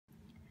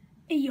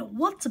Hey yo,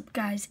 what's up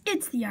guys?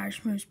 It's the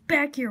Irish Moose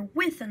back here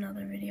with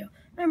another video.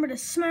 Remember to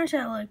smash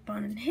that like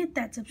button and hit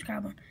that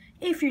subscribe button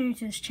if you're new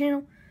to this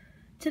channel.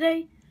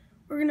 Today,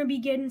 we're going to be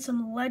getting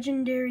some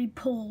legendary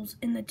pulls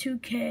in the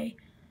 2K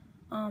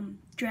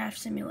draft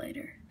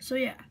simulator. So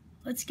yeah,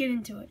 let's get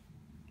into it.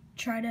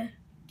 Try to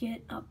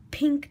get a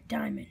pink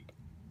diamond.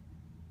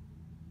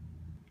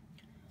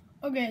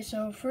 Okay,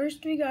 so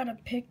first we gotta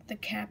pick the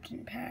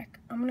captain pack.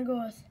 I'm going to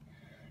go with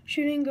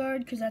shooting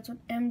guard because that's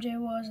what MJ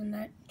was, and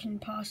that can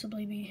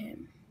possibly be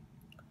him.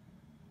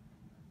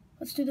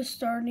 Let's do the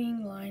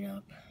starting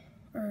lineup.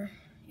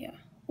 Yeah.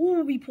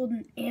 Ooh, we pulled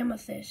an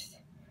amethyst.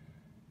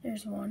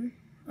 There's one.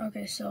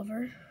 Okay,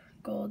 silver,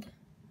 gold,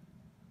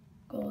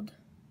 gold,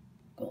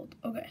 gold.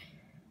 Okay.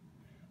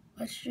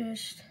 Let's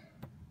just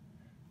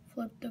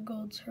flip the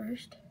golds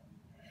first.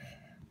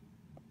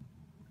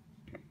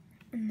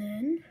 And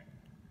then,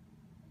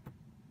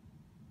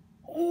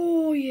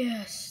 oh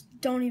yes,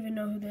 don't even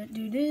know who that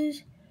dude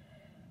is,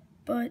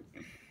 but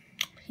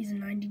he's a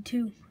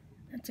 92.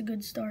 That's a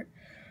good start.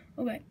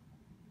 Okay,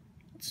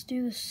 let's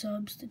do the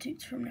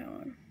substitutes from now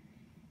on.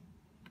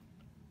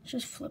 Let's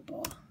just flip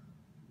all.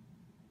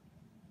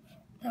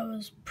 That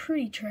was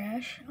pretty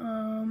trash.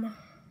 Let's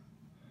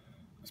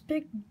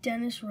pick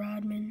Dennis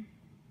Rodman.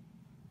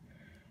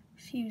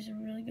 He was a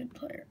really good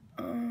player.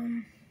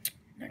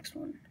 Next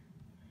one.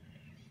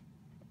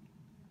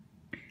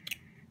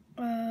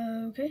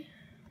 Okay.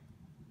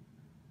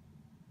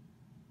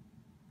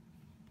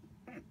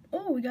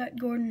 Oh, we got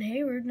Gordon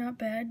Hayward, not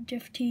bad.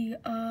 Jeff T.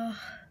 Let's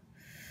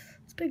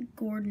pick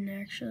Gordon,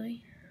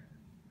 actually.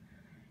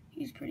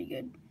 He's pretty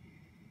good.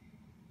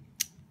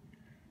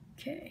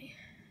 Okay.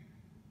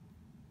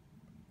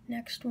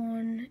 Next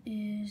one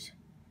is,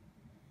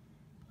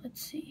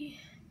 let's see.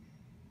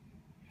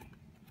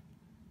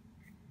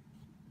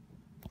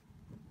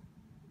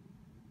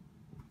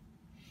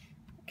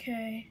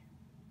 Okay.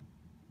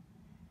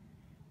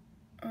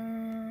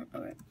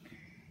 Okay.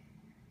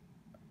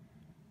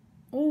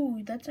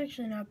 Oh, that's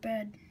actually not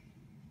bad.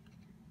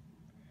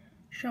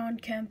 Sean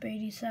Kemp,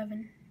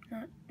 87.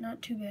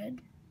 Not too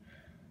bad.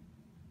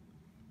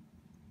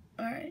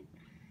 Alright.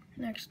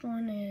 Next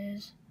one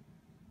is,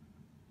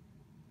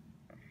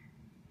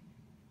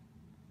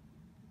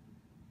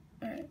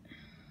 alright.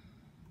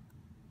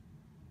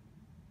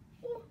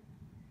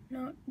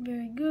 Not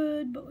very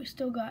good, but we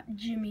still got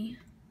Jimmy.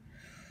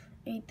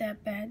 Ain't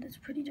that bad. That's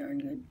pretty darn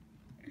good.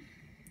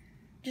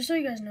 Just so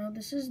you guys know,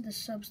 this is the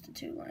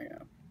substitute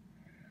lineup.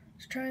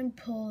 Let's try and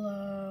pull,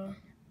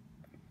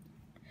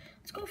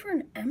 let's go for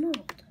an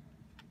emerald.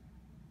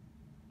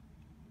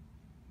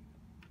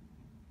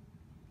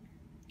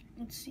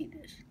 Let's see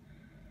this.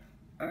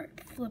 Alright,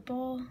 flip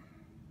all.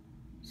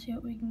 See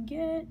what we can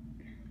get.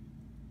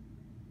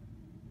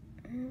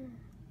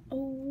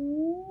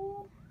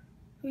 Oh,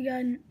 we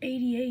got an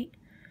 88.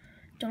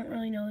 Don't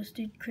really know this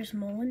dude, Chris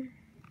Mullin.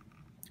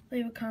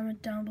 Leave a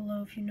comment down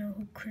below if you know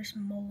who Chris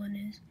Mullin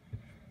is.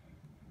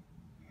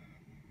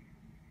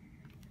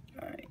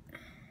 Alright.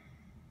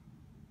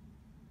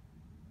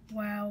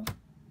 Wow.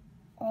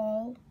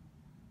 All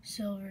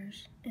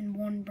silvers and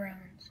 1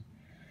 bronze.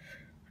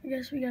 I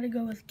guess we gotta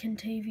go with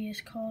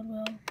Kentavious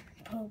Caldwell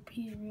Pope.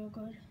 He's real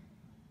good.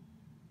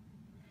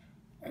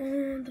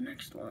 And the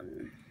next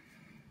one.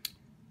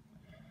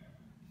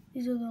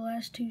 These are the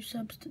last 2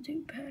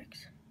 substitute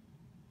packs.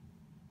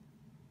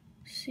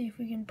 See if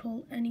we can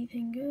pull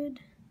anything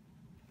good.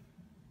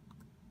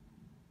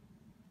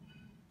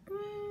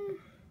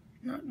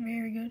 Not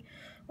very good.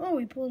 Oh,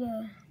 we pulled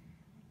a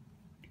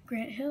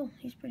Grant Hill.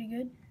 He's pretty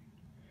good.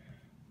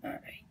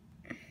 Alright.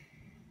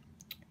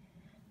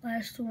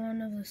 Last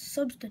one of the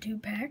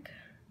substitute pack.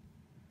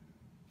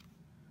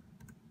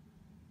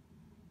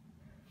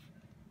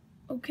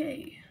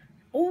 Okay.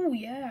 Oh,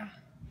 yeah.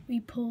 We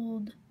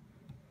pulled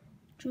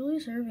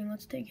Julius Erving.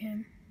 Let's take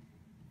him.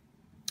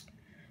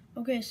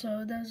 Okay,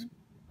 so that's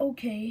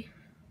okay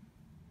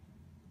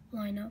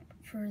lineup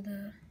for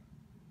the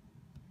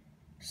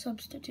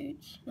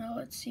substitutes. Now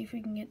let's see if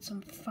we can get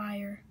some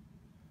fire.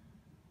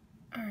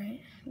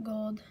 Alright,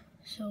 gold,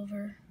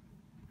 silver,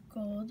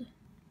 gold,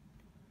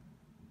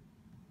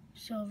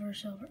 silver,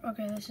 silver.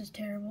 Okay, this is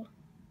terrible.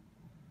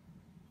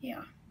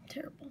 Yeah,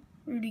 terrible.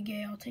 Rudy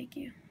Gay, I'll take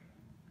you.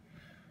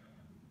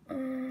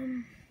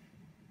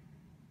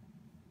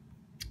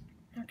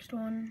 Next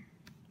one.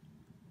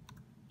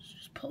 Let's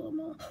just pull them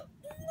all. Oh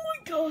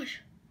my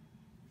gosh!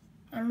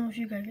 I don't know if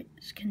you guys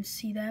can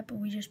see that, but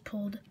we just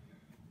pulled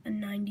a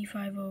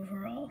 95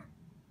 overall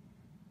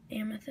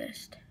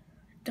amethyst.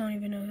 Don't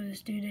even know who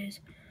this dude is.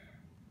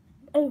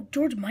 Oh,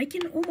 George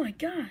Mikan? Oh my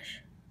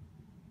gosh.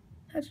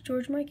 That's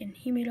George Mikan.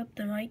 He made up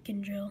the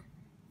Mikan drill.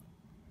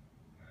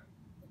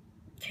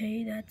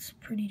 Okay, that's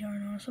pretty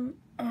darn awesome.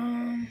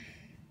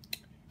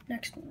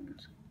 Next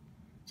ones.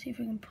 See if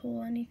we can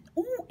pull any.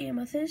 Oh,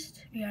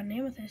 amethyst. We got an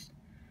amethyst.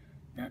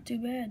 Not too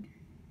bad.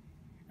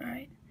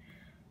 Alright.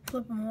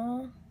 Flip them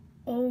all.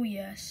 Oh,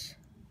 yes.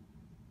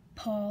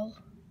 Paul.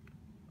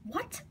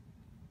 What?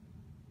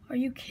 Are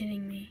you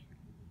kidding me?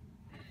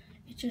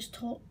 It just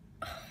told.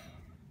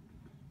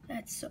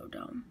 That's so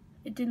dumb.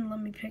 It didn't let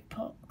me pick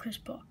Chris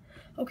Paul.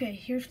 Okay,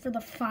 here's for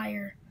the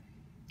fire.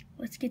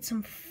 Let's get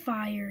some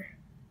fire.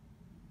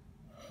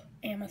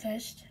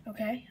 Amethyst,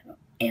 okay.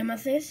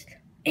 Amethyst.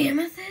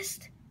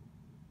 Amethyst.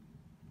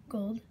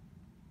 Gold.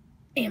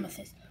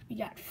 Amethyst. We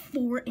got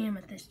 4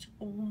 amethysts.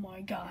 Oh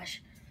my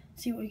gosh.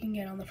 Let's see what we can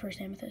get on the first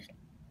amethyst.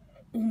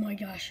 Oh my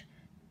gosh.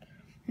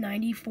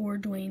 94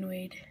 Dwayne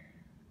Wade.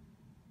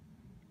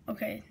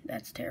 Okay,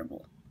 that's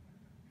terrible.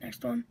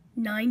 Next one.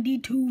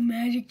 92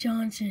 Magic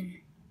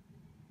Johnson.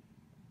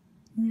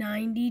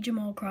 90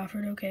 Jamal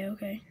Crawford.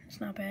 Okay.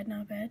 That's not bad,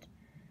 not bad.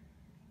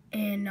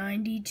 And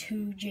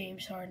 92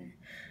 James Harden.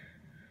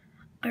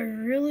 I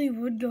really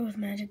would go with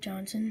Magic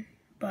Johnson,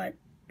 but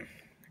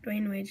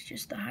Dwayne Wade's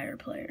just the higher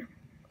player.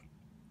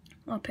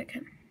 I'll pick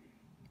him.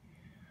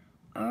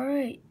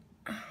 Alright,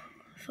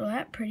 so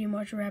that pretty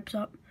much wraps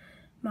up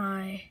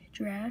my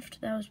draft.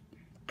 That was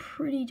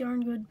pretty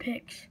darn good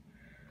picks.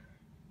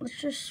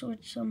 Let's just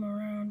switch some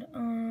around.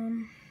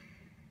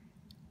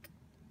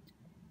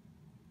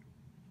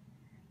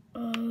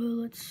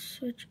 Let's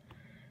switch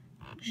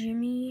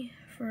Jimmy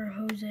for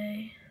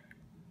Jose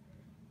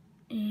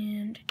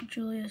and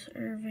Julius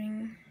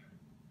Erving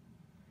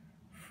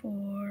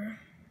for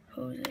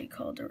Jose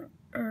Calderon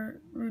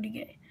or Rudy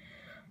Gay.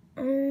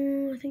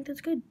 I think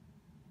that's good.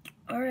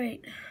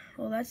 Alright,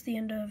 well that's the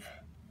end of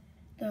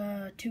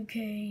the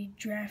 2K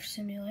Draft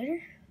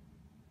Simulator.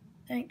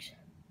 Thanks.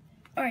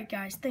 Alright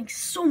guys, thanks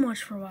so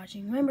much for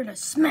watching. Remember to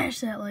smash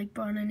that like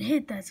button and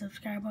hit that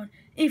subscribe button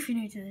if you're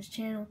new to this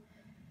channel.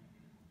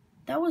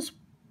 That was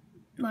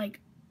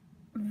like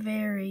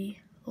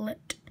very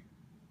lit.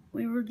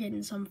 We were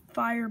getting some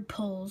fire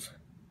pulls.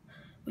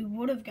 We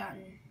would have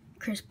gotten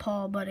Chris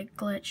Paul, but it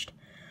glitched.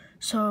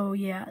 So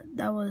yeah,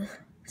 that was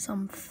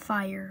some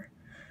fire.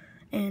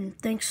 And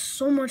thanks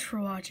so much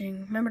for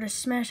watching. Remember to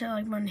smash that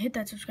like button, hit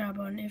that subscribe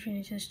button if you're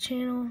new to this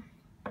channel.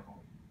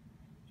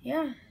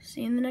 Yeah,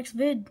 see you in the next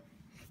vid.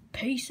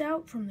 Peace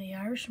out from the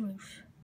Irish Moose.